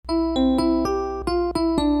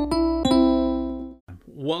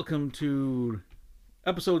Welcome to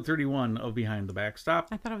episode 31 of Behind the Backstop.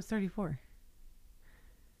 I thought it was 34.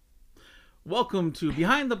 Welcome to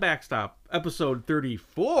Behind the Backstop, episode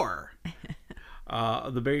 34.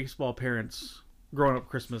 The baseball parents' growing up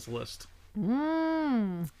Christmas list.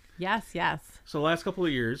 Yes, yes. So the last couple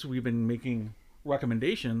of years, we've been making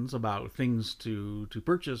recommendations about things to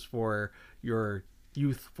purchase for your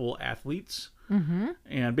youthful athletes. Mm-hmm.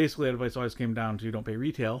 And basically, that advice always came down to don't pay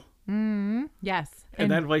retail. Yes.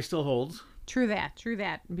 And that advice still holds. True that.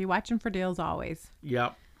 Be watching for deals always.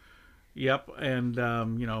 Yep. And,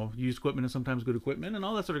 used equipment is sometimes good equipment and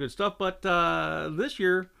all that sort of good stuff. But this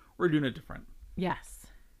year, we're doing it different. Yes.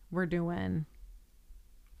 We're doing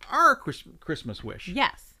our Christmas wish.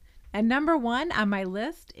 Yes. And number one on my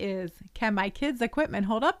list is, can my kids' equipment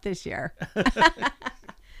hold up this year?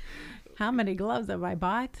 How many gloves have I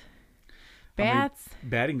bought? Bats?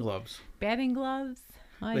 Batting gloves. Batting gloves?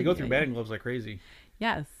 They go through batting gloves like crazy.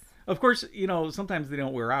 Yes. Of course, sometimes they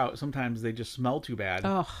don't wear out. Sometimes they just smell too bad.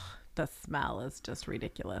 Oh, the smell is just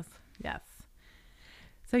ridiculous. Yes.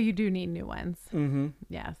 So you do need new ones. Mm-hmm.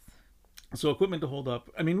 Yes. So equipment to hold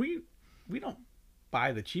up. I mean, we don't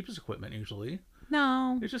buy the cheapest equipment usually.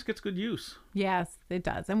 No. It just gets good use. Yes, it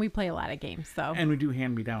does. And we play a lot of games, so. And we do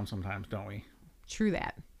hand me down sometimes, don't we? True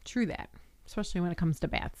that. Especially when it comes to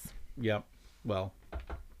bats. Yep. Well.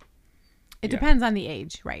 It depends on the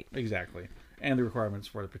age, right? Exactly. And the requirements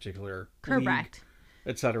for the particular correct,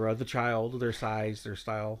 etc. The child, their size, their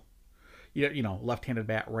style. Left-handed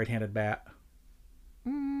bat, right-handed bat.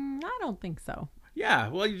 I don't think so. Yeah.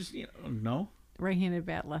 Well, you just no. Right-handed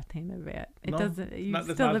bat, left-handed bat. It no, doesn't. That's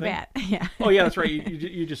still not the bat. Yeah. Oh yeah, that's right.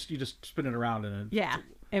 You just spin it around and yeah,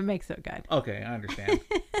 it makes it good. Okay, I understand.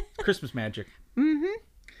 Christmas magic.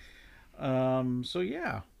 Mm-hmm. So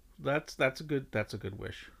yeah, that's a good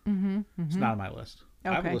wish. Mm-hmm. It's not on my list.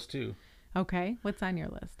 Okay. I have a list too. Okay, what's on your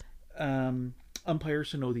list? Umpires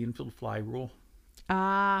should know the infield fly rule.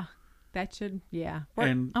 That should, yeah.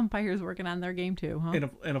 And umpires working on their game too, huh?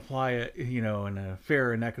 And apply it, in a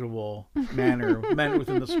fair and equitable manner, meant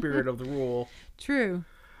within the spirit of the rule. True.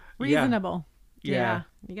 Reasonable. Yeah.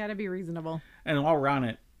 You got to be reasonable. And while we're on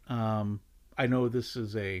it, I know this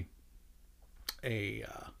is a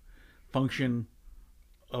function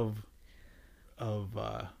of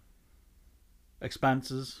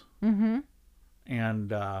expenses. Mm-hmm.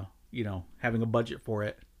 And having a budget for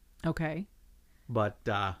it. Okay. But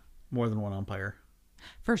more than one umpire.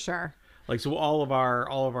 For sure. Like, so all of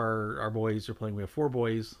our boys are playing. We have 4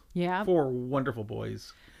 boys. Yeah. 4 wonderful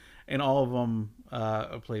boys. And all of them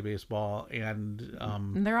play baseball. And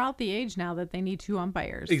they're all at the age now that they need 2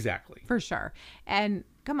 umpires. Exactly. For sure. And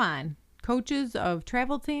come on, coaches of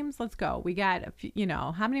travel teams, let's go. We got,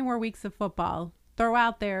 how many more weeks of football? Throw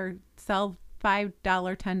out there, sell $5,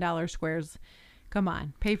 $10 squares. Come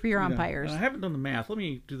on, pay for your umpires. I haven't done the math. Let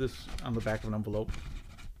me do this on the back of an envelope.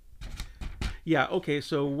 Yeah, okay.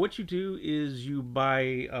 So what you do is you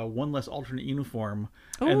buy one less alternate uniform,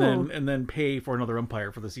 and then pay for another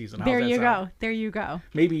umpire for the season. How's there that you sound? go. There you go.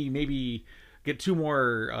 Maybe get 2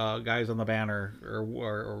 more guys on the banner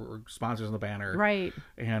or sponsors on the banner. Right.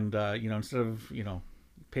 And instead of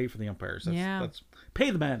pay for the umpires. That's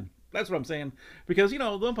pay the men. That's what I'm saying. Because the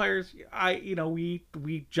umpires,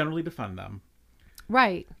 we generally defend them.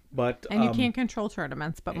 Right. But and you can't control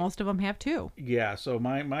tournaments, but most of them have too. Yeah. So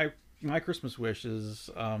my Christmas wish is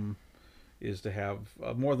to have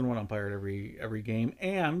more than one umpire at every game,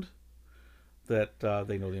 and that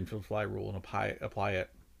they know the infield fly rule and apply it.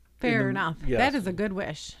 Fair enough. Yes. That is a good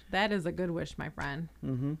wish. That is a good wish, my friend.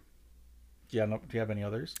 Mm-hmm. Yeah. No, do you have any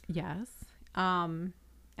others? Yes. And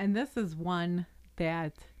this is one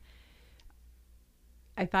that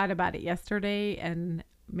I thought about it yesterday, and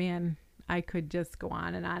man, I could just go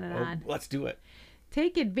on and on and on. Let's do it.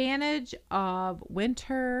 Take advantage of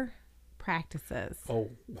winter practices. Oh.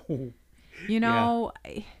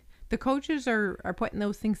 The coaches are putting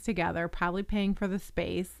those things together, probably paying for the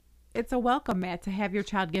space. It's a welcome mat to have your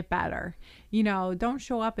child get better. Don't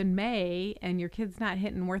show up in May and your kid's not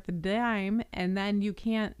hitting worth a dime, and then you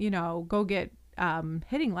can't, go get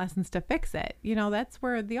hitting lessons to fix it. That's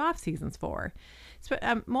where the off season's for. So,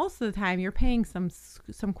 most of the time you're paying some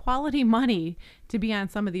quality money to be on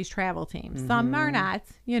some of these travel teams. Mm-hmm. Some are not,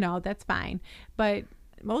 that's fine. But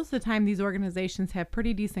most of the time these organizations have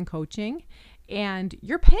pretty decent coaching, and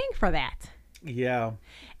you're paying for that. Yeah.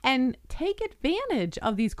 And take advantage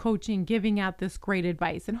of these coaching, giving out this great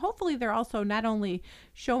advice. And hopefully they're also not only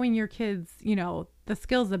showing your kids, the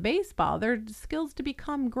skills of baseball, they're skills to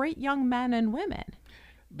become great young men and women.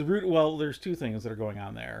 There's 2 things that are going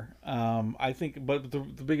on there. I think, but the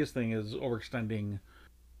biggest thing is overextending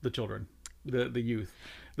the children, the youth.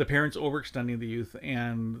 the parents overextending the youth,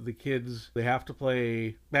 and the kids, they have to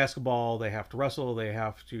play basketball, they have to wrestle, they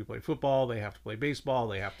have to play football, they have to play baseball,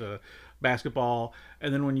 they have to basketball.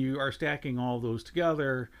 And then when you are stacking all those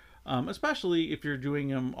together, especially if you're doing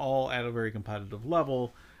them all at a very competitive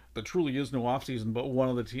level, there truly is no off season, but one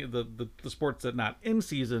of the sports that not in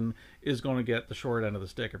season is going to get the short end of the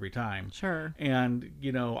stick every time. Sure. And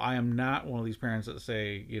I am not one of these parents that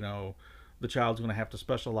say the child's going to have to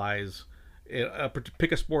specialize,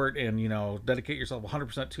 pick a sport and dedicate yourself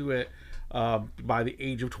 100% to it by the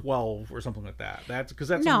age of 12 or something like that. That's because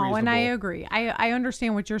that's no, unreasonable. And I agree. I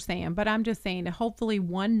understand what you're saying, but I'm just saying that hopefully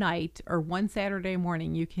one night or one Saturday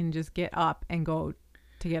morning you can just get up and go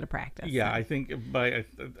to get a practice. Yeah, I think, but I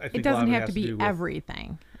think it doesn't have to be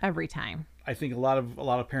everything every time. I think a lot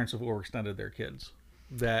of parents have overextended their kids.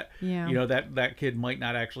 That that kid might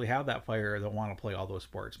not actually have that fire that want to play all those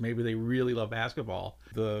sports. Maybe they really love basketball.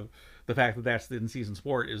 The fact that that's the in-season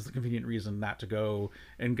sport is the convenient reason not to go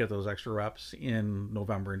and get those extra reps in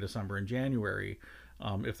November and December and January,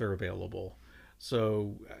 if they're available.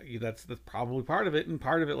 So that's probably part of it. And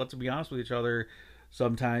part of it, let's be honest with each other,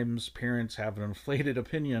 sometimes parents have an inflated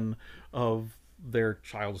opinion of their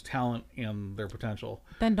child's talent and their potential.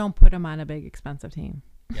 Then don't put them on a big expensive team.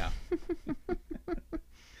 Yeah.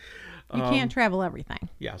 You can't travel everything.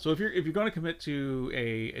 Yeah. So if you're going to commit to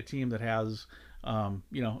a team that has,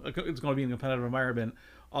 it's going to be in a competitive environment,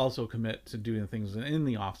 also commit to doing things in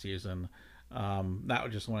the off season,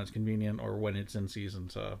 not just when it's convenient or when it's in season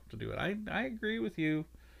to do it. I agree with you.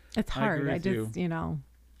 It's hard. I just,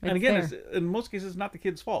 and again, it's, in most cases, it's not the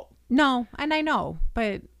kid's fault. No, and I know,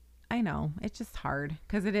 but I know it's just hard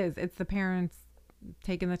because it's the parents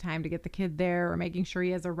taking the time to get the kid there or making sure he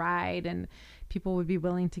has a ride, and people would be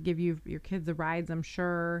willing to give your kids a rides, I'm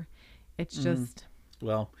sure. It's just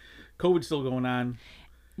well, COVID's still going on.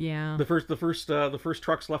 Yeah. The first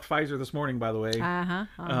trucks left Pfizer this morning, by the way.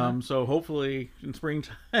 So hopefully in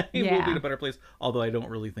springtime we'll be in a better place. Although I don't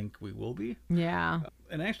really think we will be. Yeah.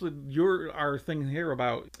 And actually, our thing here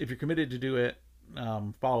about if you're committed to do it,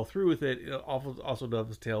 follow through with it. It also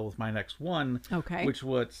dovetail with my next one. Okay. Which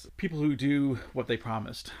was people who do what they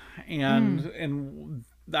promised, and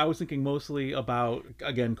I was thinking mostly about,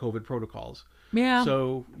 again, COVID protocols. Yeah.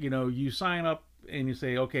 So you sign up and you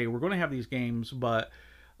say, okay, we're going to have these games, but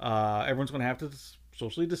everyone's going to have to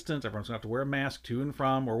socially distance. Everyone's going to have to wear a mask to and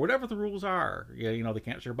from, or whatever the rules are. Yeah, they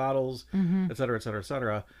can't share bottles, et cetera, et cetera, et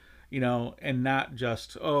cetera. And not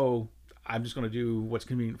just, I'm just going to do what's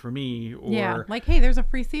convenient for me. Or like, hey, there's a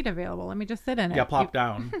free seat available. Let me just sit in it. Yeah, plop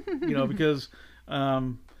down. Because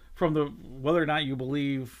from whether or not you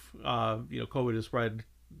believe, COVID is spread,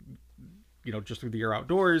 just through the air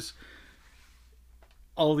outdoors.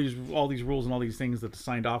 All these rules and all these things that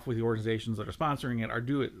signed off with the organizations that are sponsoring it are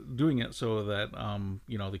doing it so that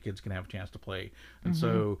the kids can have a chance to play. And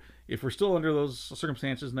so if we're still under those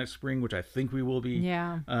circumstances next spring, which I think we will be,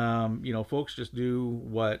 folks just do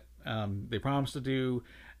what they promised to do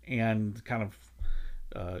and kind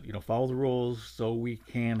of follow the rules so we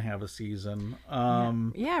can have a season.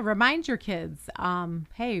 Remind your kids,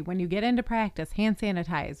 hey, when you get into practice, hand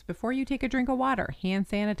sanitize. Before you take a drink of water, hand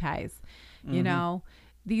sanitize.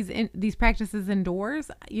 These practices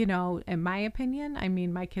indoors, in my opinion, I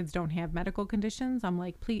mean, my kids don't have medical conditions. I'm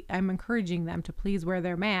like, please, I'm encouraging them to please wear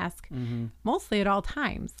their mask mostly at all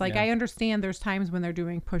times. Like, I understand there's times when they're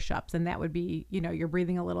doing push-ups and that would be, you're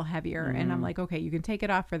breathing a little heavier. And I'm like, okay, you can take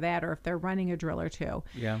it off for that, or if they're running a drill or two.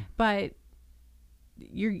 Yeah. But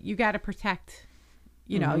you got to protect.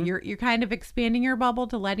 You're kind of expanding your bubble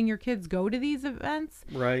to letting your kids go to these events.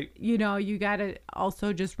 Right. You got to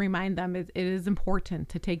also just remind them it is important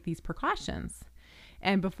to take these precautions.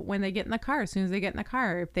 And when they get in the car, as soon as they get in the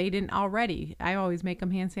car, if they didn't already, I always make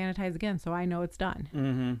them hand sanitize again so I know it's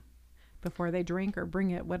done before they drink or bring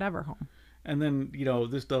it whatever home. And then,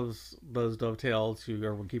 this does dovetail to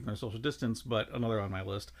everyone keeping their social distance, but another on my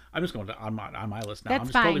list. I'm just going to on my list now. That's I'm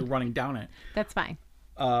just fine. totally running down it. That's fine.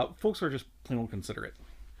 Folks are just plain old considerate.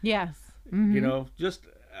 Yes. Just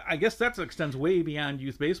I guess that extends way beyond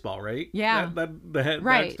youth baseball, right? Yeah.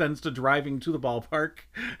 That extends to driving to the ballpark.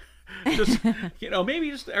 Just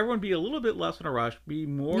maybe just everyone be a little bit less in a rush, be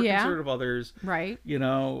more considerate of others. Right.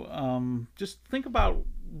 Just think about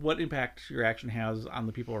what impact your action has on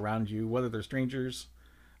the people around you, whether they're strangers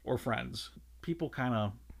or friends. People kind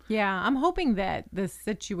of. Yeah, I'm hoping that this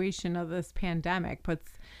situation of this pandemic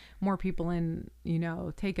puts more people in,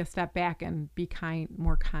 take a step back and be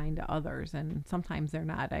more kind to others. And sometimes they're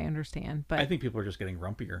not, I understand. But I think people are just getting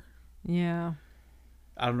grumpier. Yeah.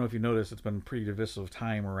 I don't know if you noticed, it's been a pretty divisive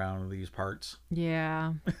time around these parts.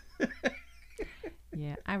 Yeah.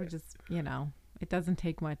 Yeah. I would just, It doesn't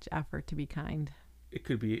take much effort to be kind. It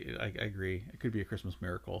could be, I agree, it could be a Christmas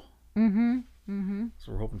miracle. Mm-hmm. Mm-hmm. That's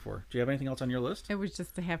what we're hoping for. Do you have anything else on your list? It was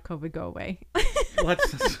just to have COVID go away. Well,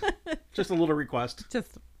 that's just a little request.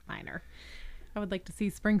 Just minor. I would like to see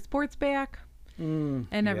spring sports back and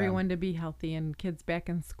yeah. everyone to be healthy and kids back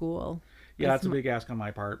in school. Yeah, that's a big ask on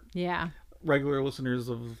my part. Yeah. Regular listeners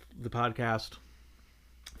of the podcast,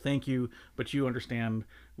 thank you. But you understand,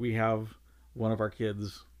 we have one of our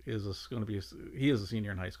kids he is a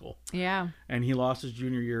senior in high school. Yeah. And he lost his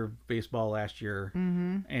junior year of baseball last year.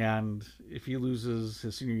 Mm-hmm. And if he loses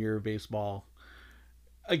his senior year of baseball,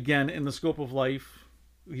 again, in the scope of life,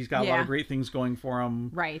 he's got a lot of great things going for him.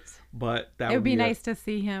 Right. But that it would be nice to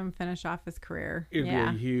see him finish off his career. It would be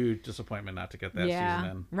a huge disappointment not to get that season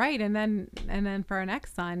in. Right. And then for our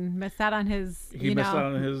next son, missed out on his He missed out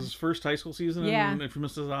on his first high school season, and if he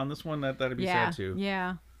misses out on this one, that'd be sad too.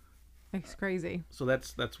 Yeah. It's crazy. So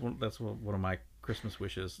that's one of my Christmas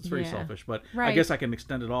wishes. It's very selfish, but right. I guess I can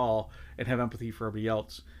extend it all and have empathy for everybody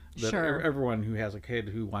else. That sure. Everyone who has a kid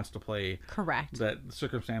who wants to play. Correct. That the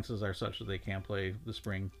circumstances are such that they can't play this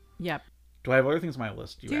spring. Yep. Do I have other things on my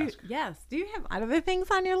list? You ask. Yes. Do you have other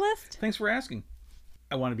things on your list? Thanks for asking.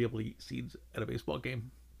 I want to be able to eat seeds at a baseball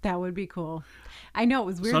game. That would be cool. I know, it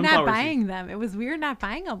was weird not buying them. It was weird not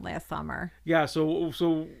buying them last summer. Yeah, so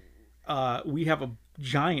we have a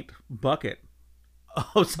giant bucket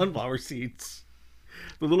of sunflower seeds,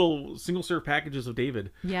 the little single serve packages of David.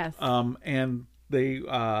 Yes. And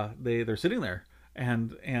they're sitting there,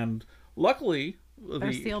 and luckily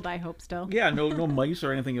they're sealed. I hope still. Yeah, no mice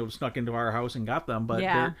or anything have snuck into our house and got them, but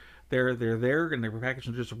they're there and they're packaged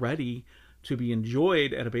and just ready to be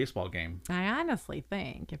enjoyed at a baseball game. I honestly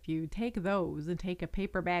think if you take those and take a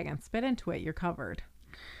paper bag and spit into it, you're covered.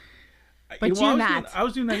 But you're not. I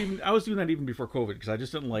was doing that even before COVID because I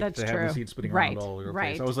just didn't like to have the seeds spitting around all over the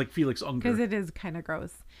place. I was like Felix Unger. Because it is kind of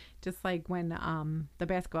gross. Just like when the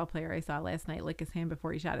basketball player I saw last night lick his hand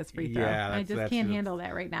before he shot his free throw. Yeah, I just can't handle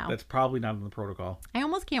that right now. That's probably not in the protocol. I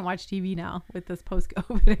almost can't watch TV now with this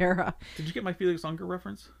post-COVID era. Did you get my Felix Unger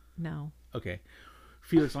reference? No. Okay.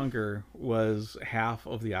 Felix Unger was half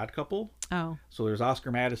of the Odd Couple. Oh. So there's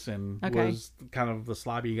Oscar Madison was kind of the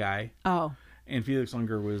slobby guy. Oh. And Felix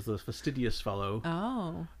Unger was the fastidious fellow.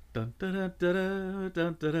 Oh. Dun, dun, dun, dun,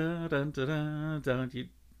 dun, dun, dun, dun, dun.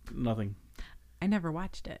 Nothing. I never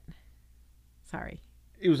watched it. Sorry.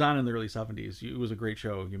 It was on in the early 70s. It was a great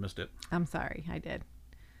show. You missed it. I'm sorry. I did.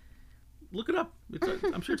 Look it up.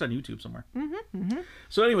 I'm sure it's on YouTube somewhere.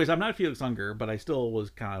 So anyways, I'm not Felix Unger, but I still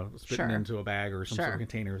was kind of spitting into a bag or some sort of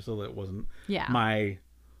container so that it wasn't my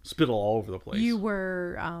spittle all over the place. You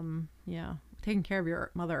were, taking care of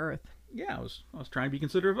your Mother Earth. Yeah, I was trying to be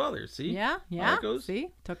considerate of others. See? Yeah. How it goes? See?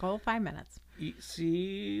 Took a whole 5 minutes. Eat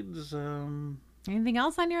seeds. Anything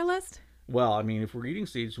else on your list? Well, I mean, if we're eating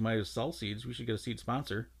seeds, we might as well sell seeds. We should get a seed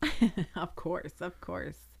sponsor. Of course.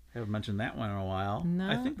 Haven't mentioned that one in a while. No.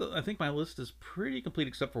 I think my list is pretty complete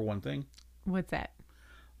except for one thing. What's that?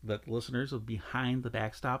 That the listeners of Behind the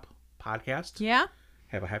Backstop podcast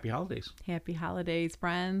have a happy holidays. Happy holidays,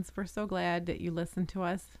 friends. We're so glad that you listened to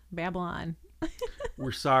us babble on.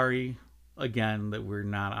 We're sorry, again, that we're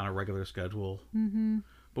not on a regular schedule.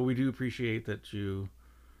 But we do appreciate that you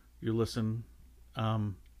listen.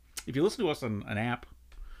 If you listen to us on an app,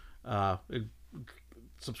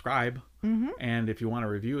 subscribe. And if you want to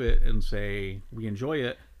review it and say we enjoy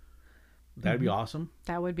it, that'd be awesome.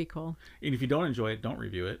 That would be cool. And if you don't enjoy it, don't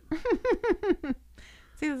review it.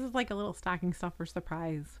 See, this is like a little stocking stuffer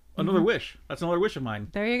surprise. Another wish. That's another wish of mine.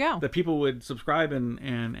 There you go. That people would subscribe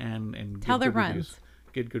and tell their friends. Reviews.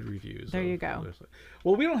 Get good reviews. There you go.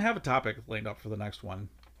 Well, we don't have a topic lined up for the next one.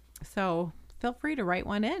 So feel free to write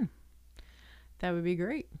one in. That would be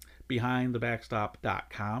great.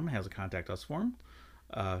 BehindTheBackstop.com has a contact us form.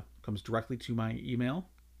 Comes directly to my email.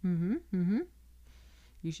 You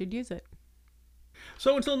should use it.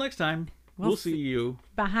 So until next time, we'll see you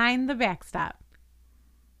behind the backstop.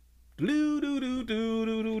 Do do do do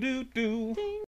do do do.